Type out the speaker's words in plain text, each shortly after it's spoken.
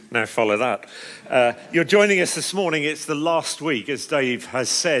Now follow that. You're joining us this morning. It's the last week, as Dave has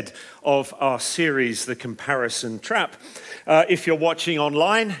said, of our series, The Comparison Trap. If you're watching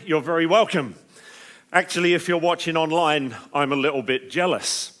online, you're very welcome. Actually, if you're watching online, I'm a little bit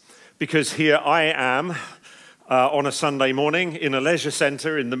jealous because here I am on a Sunday morning in a leisure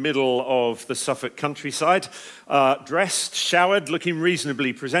centre in the middle of the Suffolk countryside, dressed, showered, looking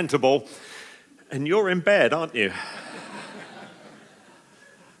reasonably presentable, and you're in bed, aren't you?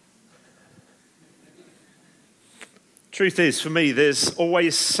 Truth is, for me, there's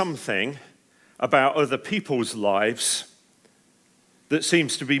always something about other people's lives that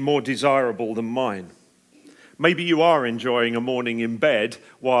seems to be more desirable than mine. Maybe you are enjoying a morning in bed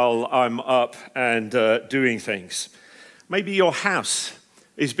while I'm up and doing things. Maybe your house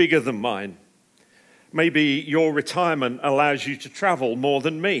is bigger than mine. Maybe your retirement allows you to travel more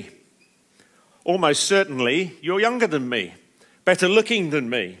than me. Almost certainly, you're younger than me, better looking than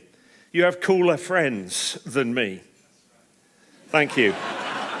me. You have cooler friends than me. Thank you.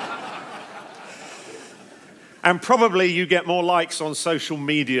 And probably you get more likes on social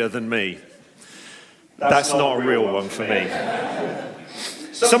media than me. That's not a real one for me.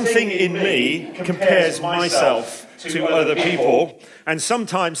 Something in me compares myself to other people, and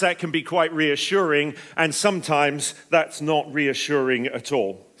sometimes that can be quite reassuring, and sometimes that's not reassuring at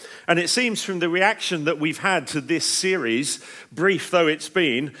all. And it seems from the reaction that we've had to this series, brief though it's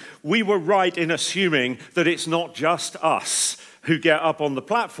been, we were right in assuming that it's not just us who get up on the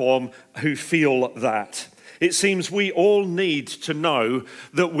platform who feel that. It seems we all need to know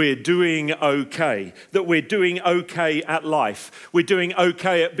that we're doing okay, that we're doing okay at life. We're doing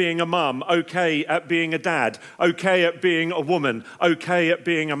okay at being a mum, okay at being a dad, okay at being a woman, okay at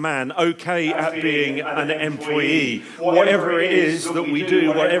being a man, okay at being an employee. Whatever it is that we do,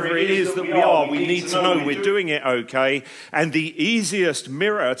 whatever it is that we are, we need to know we're doing it okay. And the easiest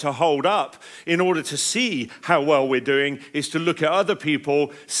mirror to hold up in order to see how well we're doing is to look at other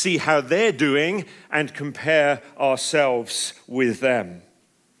people, see how they're doing, and compare ourselves with them.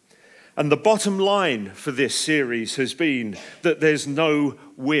 And the bottom line for this series has been that there's no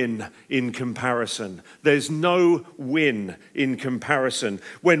win in comparison. There's no win in comparison.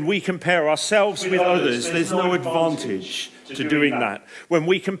 When we compare ourselves with others, there's no advantage to doing that. When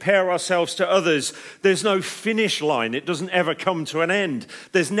we compare ourselves to others, there's no finish line. It doesn't ever come to an end.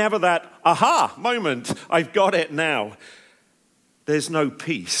 There's never that aha moment, I've got it now. There's no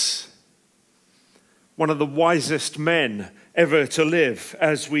peace. One of the wisest men ever to live,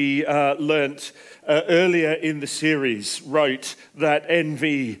 as we learnt earlier in the series, wrote that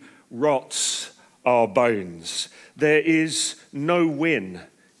envy rots our bones. There is no win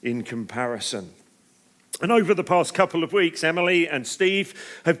in comparison. And over the past couple of weeks, Emily and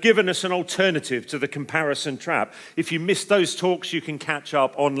Steve have given us an alternative to the comparison trap. If you missed those talks, you can catch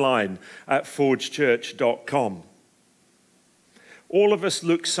up online at forgechurch.com. All of us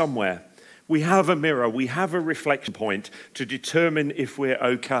look somewhere. We have a mirror, we have a reflection point to determine if we're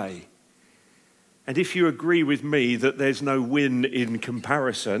okay. And if you agree with me that there's no win in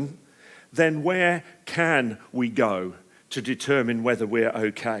comparison, then where can we go to determine whether we're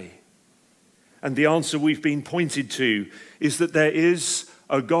okay? And the answer we've been pointed to is that there is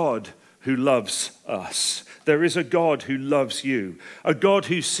a God who loves us. There is a God who loves you, a God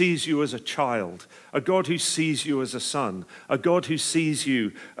who sees you as a child, a God who sees you as a son, a God who sees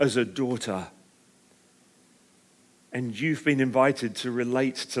you as a daughter. And you've been invited to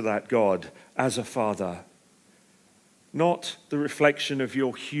relate to that God as a father, not the reflection of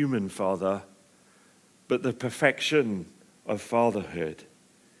your human father, but the perfection of fatherhood.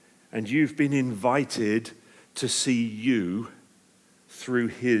 And you've been invited to see you through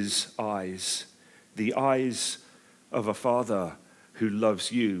his eyes, the eyes of a father who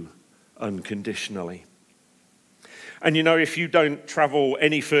loves you unconditionally. And you know, if you don't travel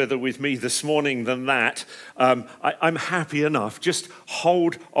any further with me this morning than that, I'm happy enough. Just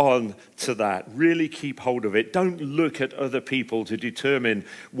hold on to that. Really keep hold of it. Don't look at other people to determine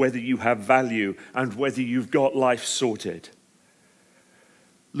whether you have value and whether you've got life sorted.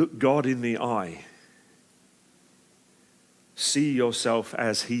 Look God in the eye. See yourself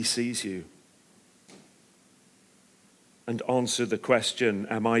as he sees you. And answer the question,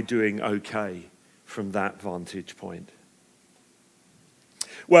 am I doing okay from that vantage point?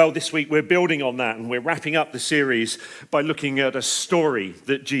 Well, this week we're building on that and we're wrapping up the series by looking at a story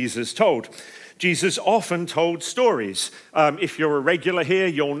that Jesus told. Jesus often told stories. If you're a regular here,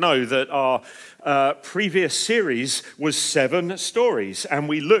 you'll know that our previous series was 7 stories, and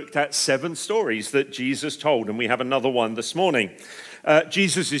we looked at 7 stories that Jesus told, and we have another one this morning.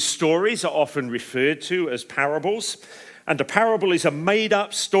 Jesus' stories are often referred to as parables, And a parable is a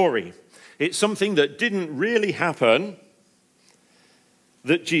made-up story. It's something that didn't really happen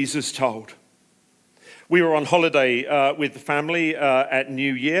that Jesus told. We were on holiday with the family at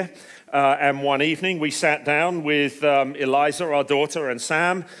New Year, and one evening we sat down with Eliza, our daughter, and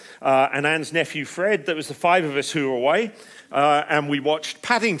Sam, and Anne's nephew Fred. There was the five of us who were away, and we watched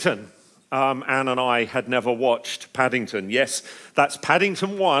Paddington. Anne and I had never watched Paddington. Yes, that's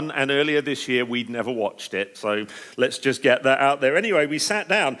Paddington 1, and earlier this year we'd never watched it, so let's just get that out there. Anyway, we sat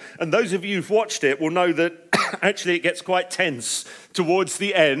down, and those of you who've watched it will know that actually it gets quite tense towards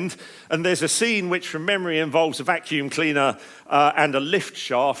the end, and there's a scene which from memory involves a vacuum cleaner and a lift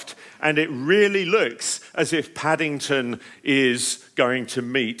shaft, and it really looks as if Paddington is going to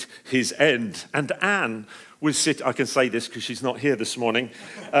meet his end. And Anne was sitting, I can say this because she's not here this morning,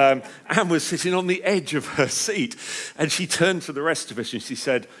 Anne was sitting on the edge of her seat, and she turned to the rest of us and she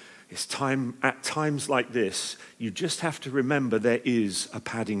said, "It's time, at times like this, you just have to remember there is a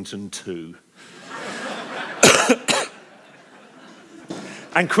Paddington 2.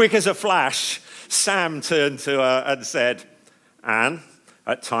 And quick as a flash, Sam turned to her and said, "Anne,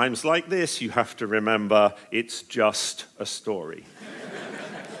 at times like this, you have to remember it's just a story."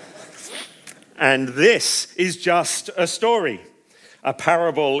 And this is just a story. A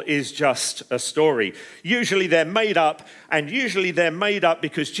parable is just a story. Usually they're made up, and usually they're made up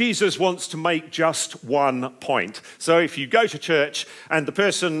because Jesus wants to make just one point. So if you go to church and the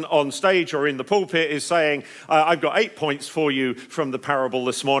person on stage or in the pulpit is saying, "I've got 8 points for you from the parable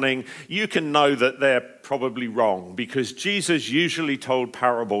this morning," you can know that they're probably wrong, because Jesus usually told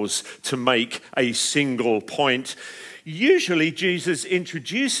parables to make a single point. Usually Jesus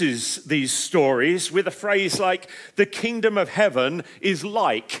introduces these stories with a phrase like, "The kingdom of heaven is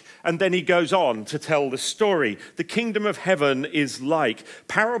like," and then he goes on to tell the story. The kingdom of heaven is like.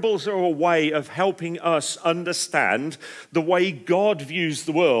 Parables are a way of helping us understand the way God views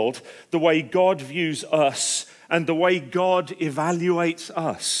the world, the way God views us, and the way God evaluates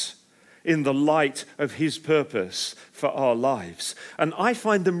us in the light of his purpose for our lives. And I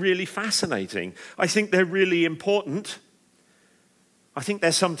find them really fascinating. I think they're really important. I think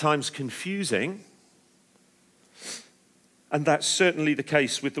they're sometimes confusing. And that's certainly the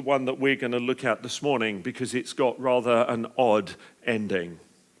case with the one that we're going to look at this morning, because it's got rather an odd ending.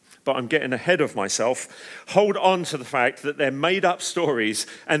 But I'm getting ahead of myself. Hold on to the fact that they're made up stories,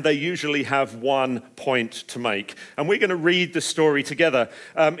 and they usually have one point to make. And we're going to read the story together.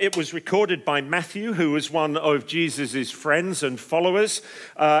 It was recorded by Matthew, who was one of Jesus' friends and followers,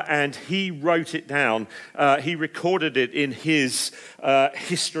 and he wrote it down. He recorded it in his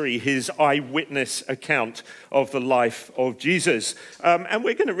history, his eyewitness account of the life of Jesus. And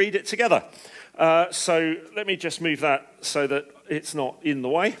we're going to read it together. So let me just move that so that it's not in the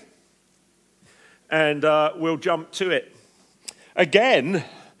way. And we'll jump to it. Again,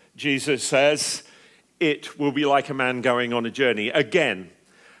 Jesus says, it will be like a man going on a journey. Again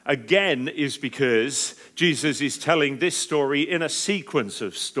is because Jesus is telling this story in a sequence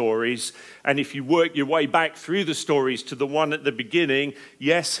of stories. And if you work your way back through the stories to the one at the beginning,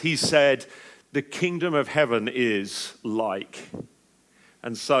 yes, he said, the kingdom of heaven is like.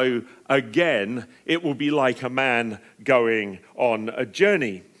 And so, again, it will be like a man going on a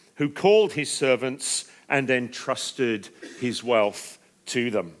journey, who called his servants and entrusted his wealth to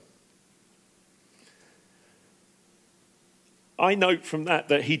them. I note from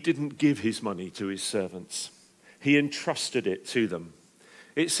that he didn't give his money to his servants. He entrusted it to them.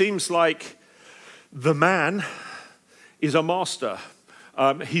 It seems like the man is a master.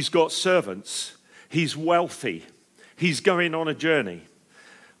 He's got servants. He's wealthy. He's going on a journey,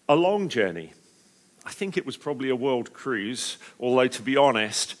 a long journey. I think it was probably a world cruise, although to be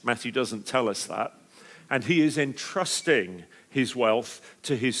honest, Matthew doesn't tell us that. And he is entrusting his wealth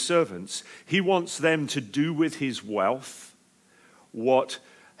to his servants. He wants them to do with his wealth what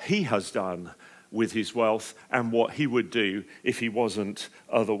he has done with his wealth and what he would do if he wasn't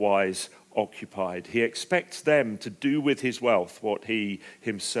otherwise occupied. He expects them to do with his wealth what he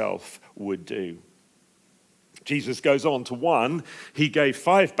himself would do. Jesus goes on to one. He gave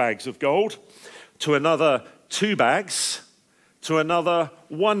 5 bags of gold, to another 2 bags, to another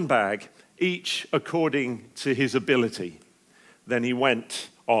 1 bag, each according to his ability. Then he went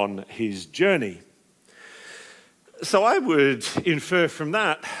on his journey. So I would infer from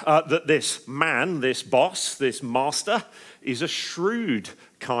that that this man, this boss, this master, is a shrewd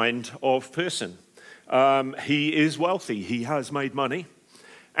kind of person. He is wealthy. He has made money.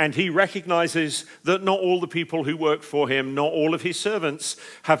 And he recognizes that not all the people who work for him, not all of his servants,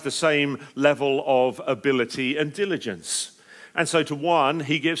 have the same level of ability and diligence. And so to one,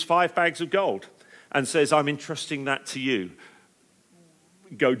 he gives 5 bags of gold. and says, I'm entrusting that to you.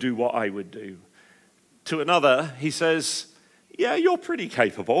 Go do what I would do. To another, he says, yeah, you're pretty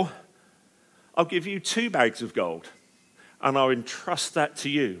capable. I'll give you 2 bags of gold, and I'll entrust that to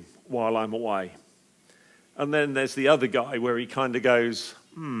you while I'm away. And then there's the other guy where he kind of goes,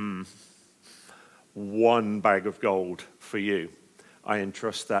 1 bag of gold for you. I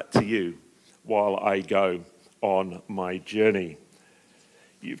entrust that to you while I go on my journey.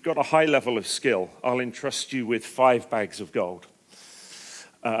 You've got a high level of skill. I'll entrust you with 5 bags of gold.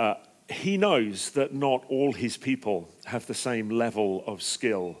 He knows that not all his people have the same level of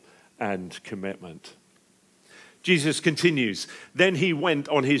skill and commitment. Jesus continues, then he went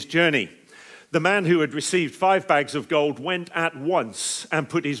on his journey. The man who had received 5 bags of gold went at once and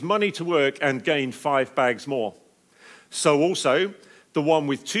put his money to work and gained 5 bags more. So also, the one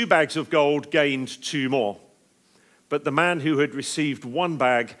with 2 bags of gold gained 2 more. But the man who had received 1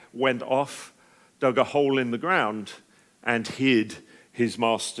 bag went off, dug a hole in the ground, and hid his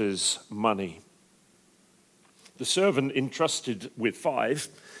master's money. The servant entrusted with 5,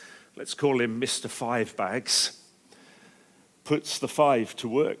 let's call him Mr. 5 bags, puts the 5 to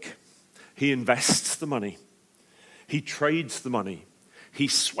work. He invests the money. He trades the money. He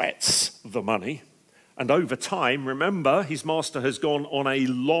sweats the money. And over time, remember, his master has gone on a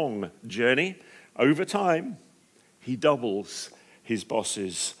long journey. Over time, he doubles his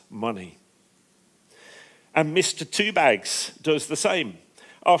boss's money. And Mr. 2 bags does the same.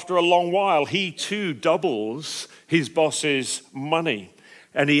 After a long while, he too doubles his boss's money.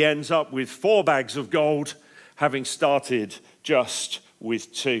 And he ends up with 4 bags of gold, having started just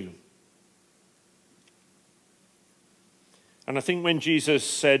with 2. And I think when Jesus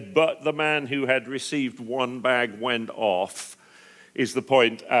said, but the man who had received 1 bag went off, is the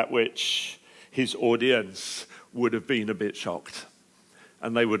point at which his audience would have been a bit shocked.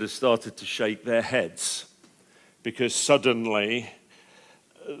 And they would have started to shake their heads, because suddenly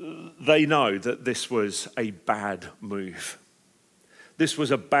they know that this was a bad move. This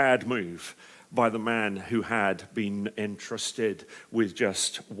was a bad move by the man who had been entrusted with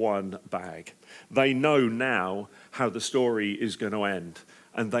just 1 bag. They know now how the story is going to end,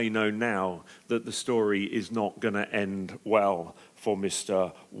 and they know now that the story is not going to end well for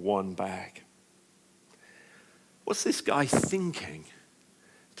Mr. 1 bag. What's this guy thinking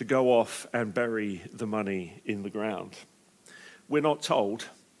to go off and bury the money in the ground? We're not told,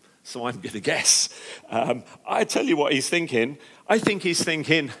 so I'm going to guess. I tell you what he's thinking. I think he's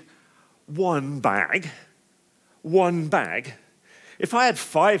thinking, 1 bag? 1 bag? If I had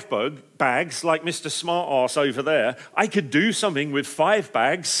 5 bags like Mr. Smartass over there, I could do something with 5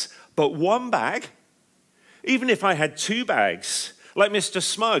 bags, but 1 bag? Even if I had 2 bags, like Mr.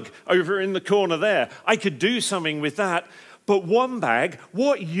 Smug over in the corner there, I could do something with that. But 1 bag,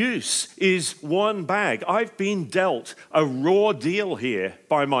 what use is 1 bag? I've been dealt a raw deal here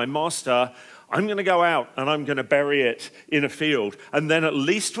by my master. I'm going to go out and I'm going to bury it in a field. And then at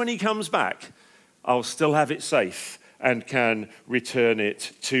least when he comes back, I'll still have it safe and can return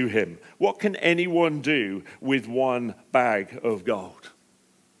it to him. What can anyone do with 1 bag of gold?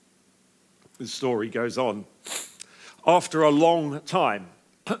 The story goes on. After a long time,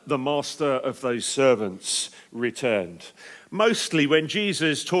 the master of those servants returned. Mostly when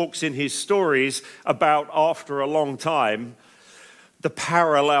Jesus talks in his stories about after a long time, the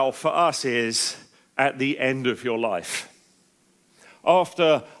parallel for us is at the end of your life.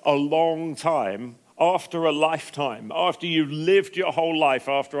 After a long time, after a lifetime, after you've lived your whole life,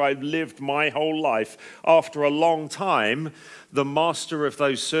 after I've lived my whole life, after a long time, the master of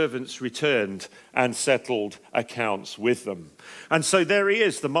those servants returned and settled accounts with them. And so there he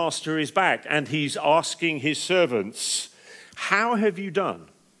is, the master is back, and he's asking his servants, how have you done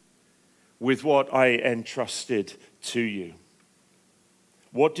with what I entrusted to you?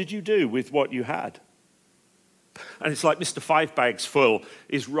 What did you do with what you had? And it's like Mr. 5 bags full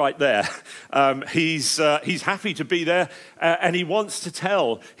is right there. He's happy to be there, and he wants to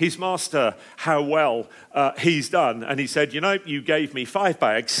tell his master how well he's done. And he said, you gave me 5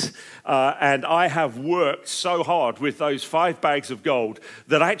 bags, and I have worked so hard with those 5 bags of gold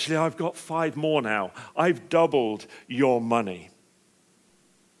that actually I've got 5 more now. I've doubled your money.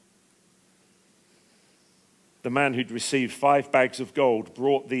 The man who'd received 5 bags of gold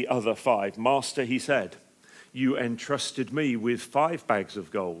brought the other 5. Master, he said, you entrusted me with 5 bags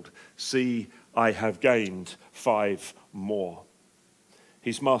of gold. See, I have gained 5 more.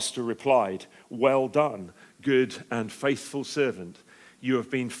 His master replied, well done, good and faithful servant. You have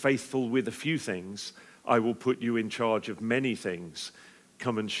been faithful with a few things. I will put you in charge of many things.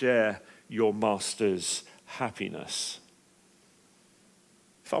 Come and share your master's happiness.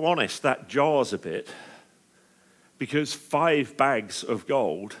 If I'm honest, that jars a bit, because 5 bags of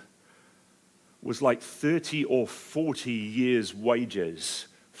gold was like 30 or 40 years' wages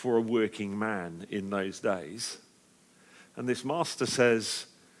for a working man in those days. And this master says,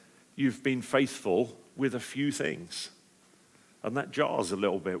 you've been faithful with a few things. And that jars a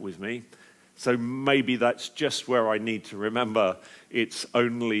little bit with me. So maybe that's just where I need to remember it's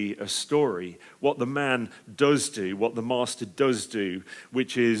only a story. What the man does do, what the master does do,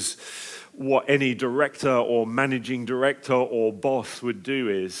 which is what any director or managing director or boss would do,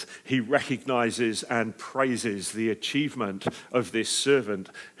 is he recognizes and praises the achievement of this servant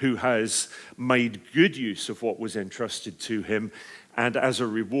who has made good use of what was entrusted to him, and as a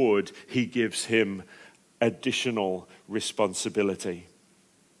reward, he gives him additional responsibility.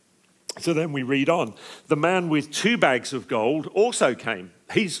 So then we read on. The man with 2 bags of gold also came.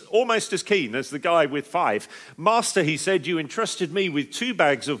 He's almost as keen as the guy with 5. Master, he said, you entrusted me with 2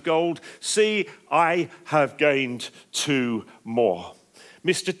 bags of gold. See, I have gained 2 more.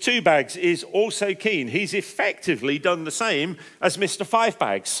 Mr. 2 bags is also keen. He's effectively done the same as Mr. 5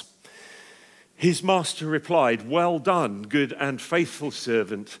 bags. His master replied, well done, good and faithful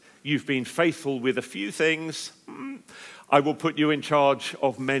servant. You've been faithful with a few things. I will put you in charge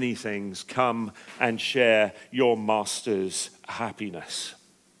of many things. Come and share your master's happiness.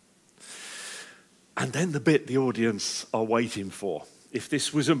 And then the bit the audience are waiting for. If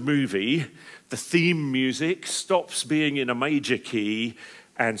this was a movie, the theme music stops being in a major key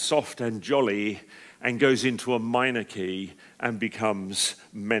and soft and jolly and goes into a minor key and becomes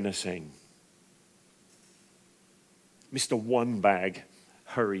menacing. Mr. 1 bag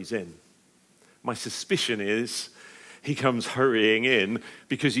hurries in. My suspicion is he comes hurrying in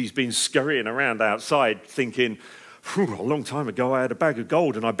because he's been scurrying around outside thinking, a long time ago I had a bag of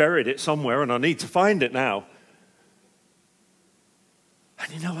gold and I buried it somewhere and I need to find it now.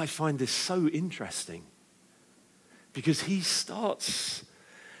 And you know, I find this so interesting because he starts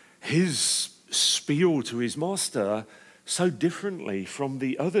his spiel to his master so differently from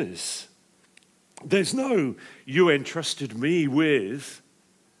the others. There's no, you entrusted me with.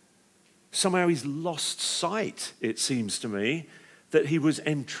 Somehow he's lost sight, it seems to me, that he was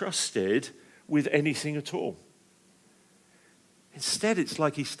entrusted with anything at all. Instead, it's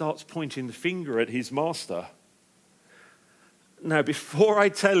like he starts pointing the finger at his master. Now, before I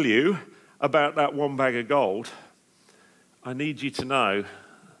tell you about that 1 bag of gold, I need you to know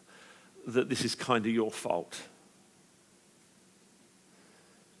that this is kind of your fault.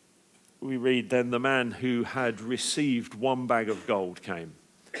 We read, then the man who had received 1 bag of gold came.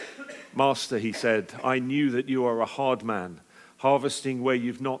 Master, he said, I knew that you are a hard man, harvesting where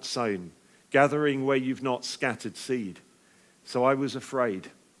you've not sown, gathering where you've not scattered seed. So I was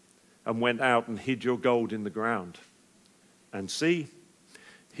afraid and went out and hid your gold in the ground. And see,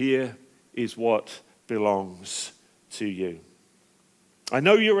 here is what belongs to you. I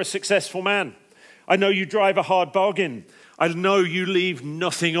know you're a successful man. I know you drive a hard bargain. I know you leave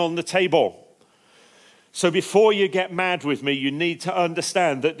nothing on the table. So before you get mad with me, you need to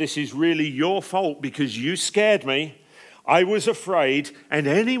understand that this is really your fault because you scared me. I was afraid, and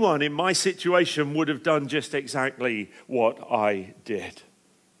anyone in my situation would have done just exactly what I did.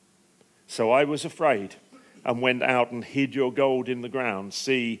 So I was afraid and went out and hid your gold in the ground.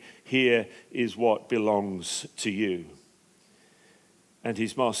 See, here is what belongs to you. And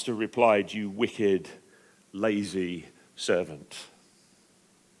his master replied, you wicked, lazy servant.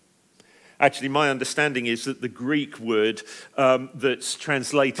 Actually, my understanding is that the Greek word that's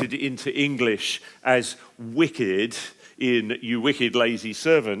translated into English as wicked in you wicked, lazy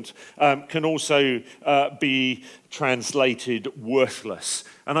servant can also be translated worthless.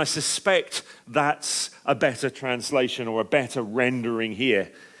 And I suspect that's a better translation or a better rendering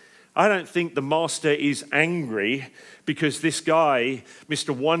here. I don't think the master is angry because this guy,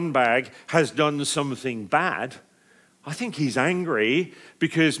 Mr. 1 bag, has done something bad. I think he's angry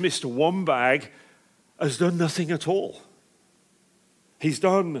because Mr. 1 bag has done nothing at all. He's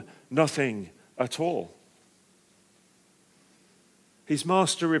done nothing at all. His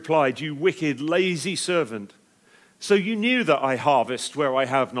master replied, you wicked, lazy servant. So you knew that I harvest where I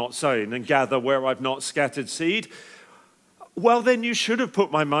have not sown and gather where I've not scattered seed. Well, then you should have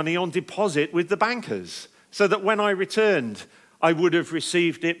put my money on deposit with the bankers so that when I returned, I would have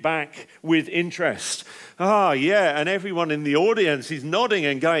received it back with interest. Ah, yeah, and everyone in the audience is nodding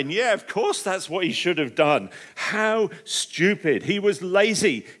and going, yeah, of course that's what he should have done. How stupid. He was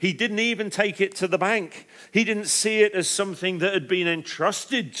lazy. He didn't even take it to the bank. He didn't see it as something that had been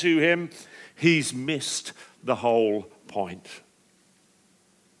entrusted to him. He's missed the whole point.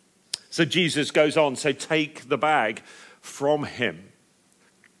 So Jesus goes on, so take the bag from him.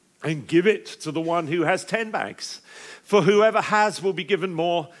 and give it to the one who has 10 bags. For whoever has will be given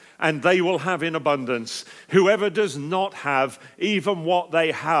more, and they will have in abundance. Whoever does not have, even what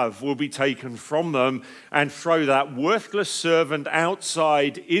they have will be taken from them, and throw that worthless servant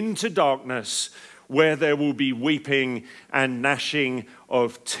outside into darkness, where there will be weeping and gnashing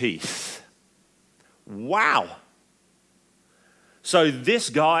of teeth. Wow. So this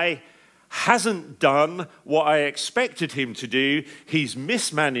guy hasn't done what I expected him to do. He's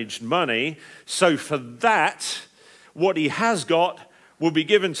mismanaged money. So for that, what he has got will be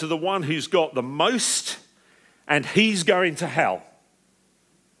given to the one who's got the most, and he's going to hell.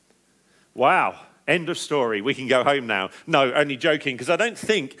 Wow. End of story. We can go home now. No, only joking, because I don't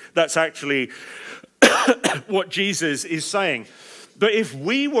think that's actually what Jesus is saying. But if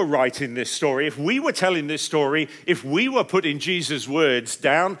we were writing this story, if we were telling this story, if we were putting Jesus' words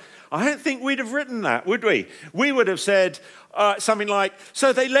down, I don't think we'd have written that, would we? We would have said something like,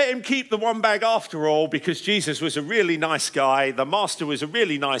 so they let him keep the one bag after all because Jesus was a really nice guy, the master was a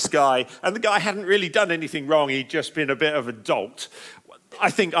really nice guy, and the guy hadn't really done anything wrong, he'd just been a bit of a dolt. I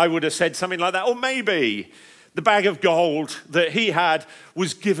think I would have said something like that. Or maybe the bag of gold that he had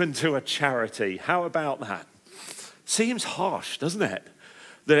was given to a charity. How about that? Seems harsh, doesn't it?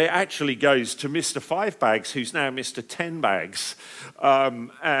 That it actually goes to Mr. 5 Bags, who's now Mr. 10 Bags.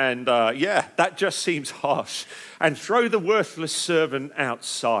 Yeah, that just seems harsh. And throw the worthless servant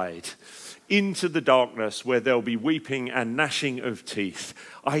outside into the darkness where there'll be weeping and gnashing of teeth.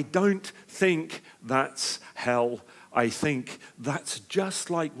 I don't think that's hell. I think that's just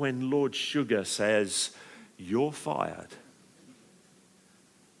like when Lord Sugar says, you're fired.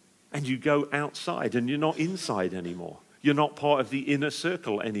 And you go outside and you're not inside anymore. You're not part of the inner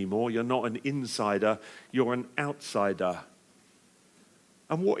circle anymore. You're not an insider. You're an outsider.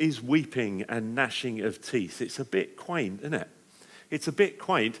 And what is weeping and gnashing of teeth? It's a bit quaint, isn't it? It's a bit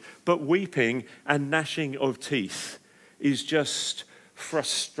quaint, but weeping and gnashing of teeth is just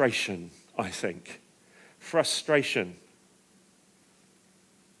frustration, I think. Frustration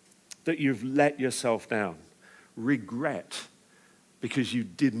that you've let yourself down. Regret because you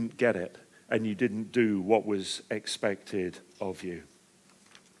didn't get it and you didn't do what was expected of you.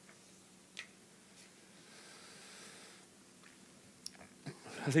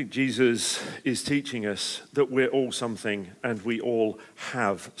 I think Jesus is teaching us that we're all something and we all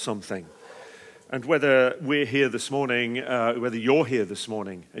have something. And whether we're here this morning, whether you're here this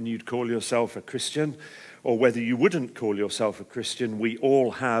morning and you'd call yourself a Christian, or whether you wouldn't call yourself a Christian, we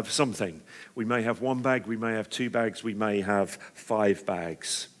all have something. We may have 1 bag, we may have 2 bags, we may have 5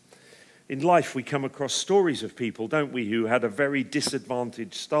 bags. In life, we come across stories of people, don't we, who had a very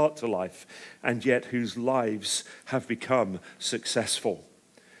disadvantaged start to life, and yet whose lives have become successful.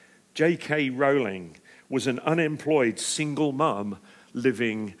 J.K. Rowling was an unemployed single mum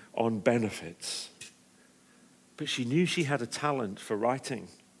living on benefits. But she knew she had a talent for writing.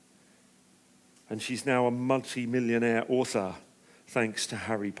 And she's now a multi-millionaire author, thanks to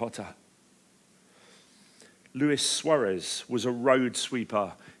Harry Potter. Luis Suarez was a road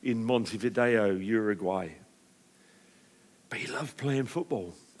sweeper in Montevideo, Uruguay. But he loved playing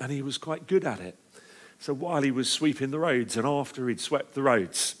football, and he was quite good at it. So while he was sweeping the roads, and after he'd swept the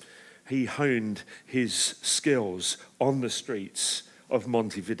roads, he honed his skills on the streets of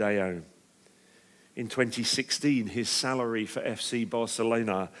Montevideo. In 2016, his salary for FC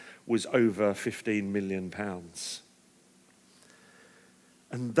Barcelona was over £15 million.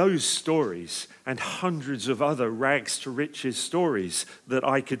 And those stories and hundreds of other rags to riches stories that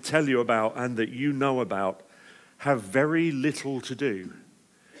I could tell you about and that you know about have very little to do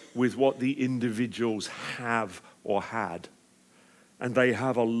with what the individuals have or had. And they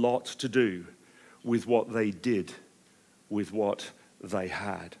have a lot to do with what they did with what they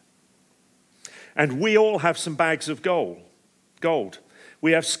had. And we all have some bags of gold.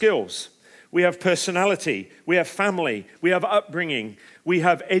 We have skills, we have personality, we have family, we have upbringing, we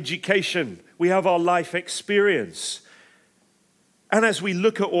have education, we have our life experience. And as we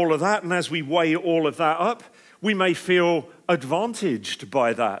look at all of that and as we weigh all of that up, we may feel advantaged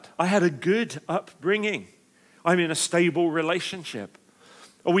by that. I had a good upbringing. I'm in a stable relationship.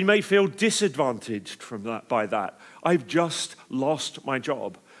 Or we may feel disadvantaged from that by that. I've just lost my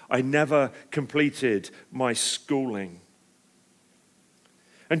job. I never completed my schooling.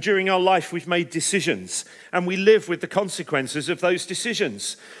 And during our life, we've made decisions, and we live with the consequences of those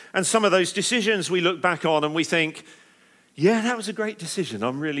decisions. And some of those decisions we look back on and we think, yeah, that was a great decision.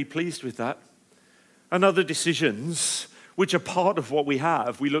 I'm really pleased with that. And other decisions, which are part of what we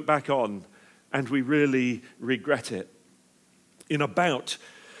have, we look back on and we really regret it. In about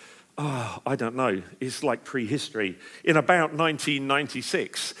I don't know, it's like prehistory. In about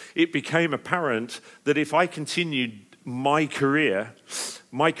 1996, it became apparent that if I continued my career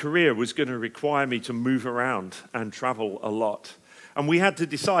was going to require me to move around and travel a lot. And we had to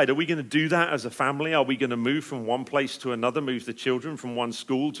decide, are we going to do that as a family? Are we going to move from one place to another, move the children from one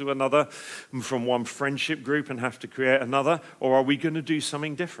school to another, from one friendship group and have to create another? Or are we going to do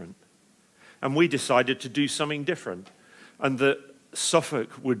something different? And we decided to do something different. And that Suffolk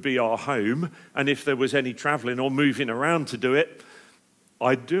would be our home. And if there was any traveling or moving around to do it,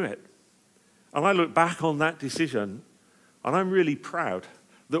 I'd do it. And I look back on that decision, and I'm really proud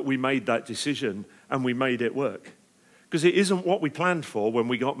that we made that decision and we made it work. Because it isn't what we planned for when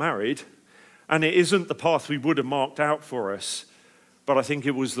we got married, and it isn't the path we would have marked out for us. But I think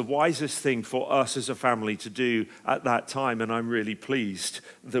it was the wisest thing for us as a family to do at that time, and I'm really pleased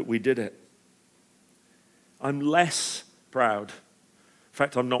that we did it. I'm less proud, in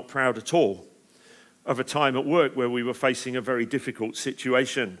fact, I'm not proud at all, of a time at work where we were facing a very difficult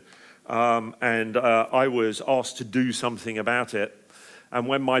situation. And I was asked to do something about it. And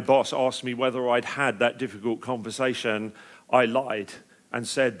when my boss asked me whether I'd had that difficult conversation, I lied and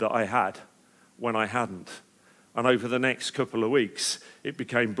said that I had, when I hadn't. And over the next couple of weeks, it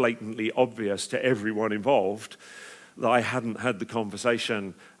became blatantly obvious to everyone involved that I hadn't had the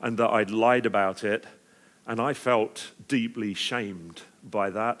conversation and that I'd lied about it. And I felt deeply shamed by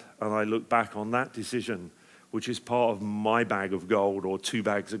that. And I look back on that decision, which is part of my bag of gold, or 2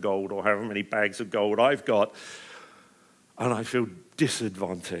 bags of gold, or however many bags of gold I've got. And I feel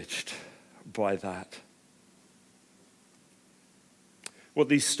disadvantaged by that. What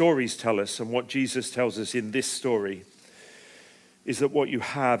these stories tell us, and what Jesus tells us in this story, is that what you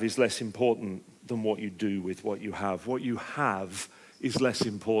have is less important than what you do with what you have. What you have is less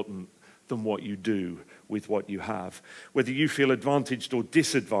important than what you do with what you have. Whether you feel advantaged or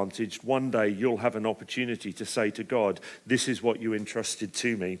disadvantaged, one day you'll have an opportunity to say to God, this is what you entrusted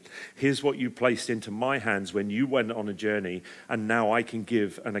to me. Here's what you placed into my hands when you went on a journey, and now I can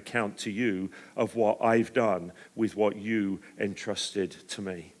give an account to you of what I've done with what you entrusted to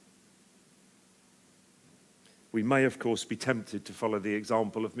me. We may, of course, be tempted to follow the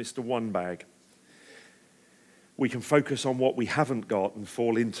example of Mr. One Bag. We can focus on what we haven't got and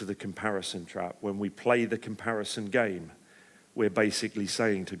fall into the comparison trap. When we play the comparison game, we're basically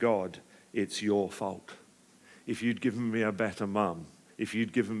saying to God, it's your fault. If you'd given me a better mum, if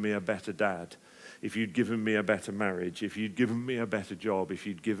you'd given me a better dad, if you'd given me a better marriage, if you'd given me a better job, if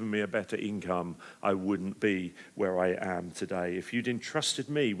you'd given me a better income, I wouldn't be where I am today. If you'd entrusted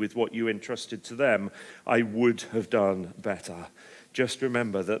me with what you entrusted to them, I would have done better. Just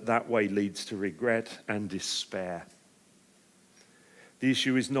remember that that way leads to regret and despair. The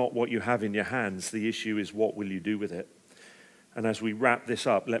issue is not what you have in your hands. The issue is what will you do with it. And as we wrap this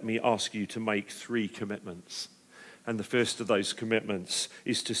up, let me ask you to make 3 commitments. And the first of those commitments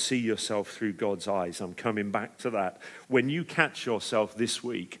is to see yourself through God's eyes. I'm coming back to that. When you catch yourself this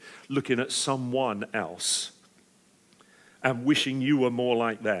week looking at someone else and wishing you were more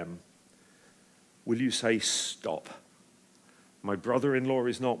like them, will you say, stop? My brother-in-law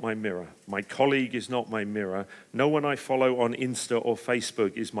is not my mirror. My colleague is not my mirror. No one I follow on Insta or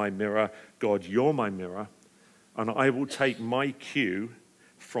Facebook is my mirror. God, you're my mirror. And I will take my cue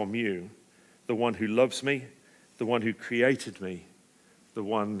from you, the one who loves me, the one who created me, the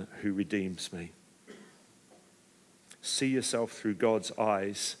one who redeems me. See yourself through God's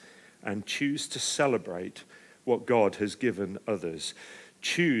eyes and choose to celebrate what God has given others.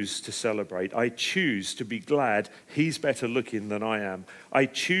 Choose to celebrate. I choose to be glad he's better looking than I am. I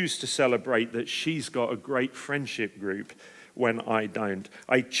choose to celebrate that she's got a great friendship group when I don't.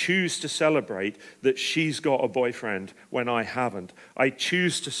 I choose to celebrate that she's got a boyfriend when I haven't. I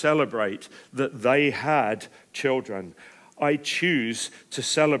choose to celebrate that they had children. I choose to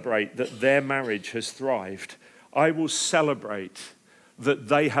celebrate that their marriage has thrived. I will celebrate that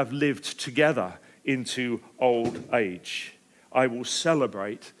they have lived together into old age. I will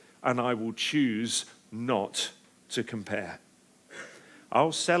celebrate and I will choose not to compare.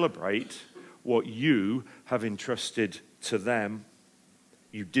 I'll celebrate what you have entrusted to them.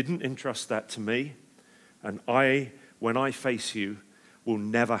 You didn't entrust that to me. And I, when I face you, will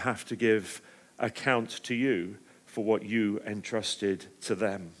never have to give account to you for what you entrusted to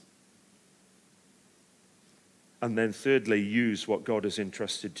them. And then thirdly, use what God has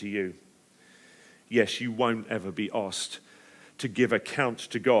entrusted to you. Yes, you won't ever be asked to give account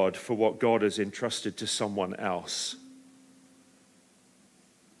to God for what God has entrusted to someone else.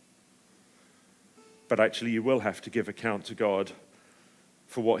 But actually you will have to give account to God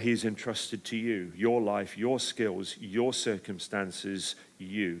for what he's entrusted to you, your life, your skills, your circumstances,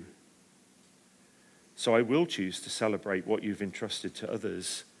 you. So I will choose to celebrate what you've entrusted to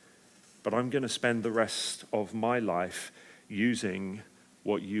others, but I'm going to spend the rest of my life using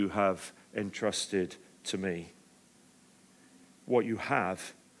what you have entrusted to me. What you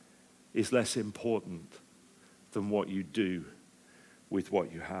have is less important than what you do with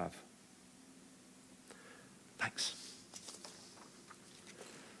what you have. Thanks.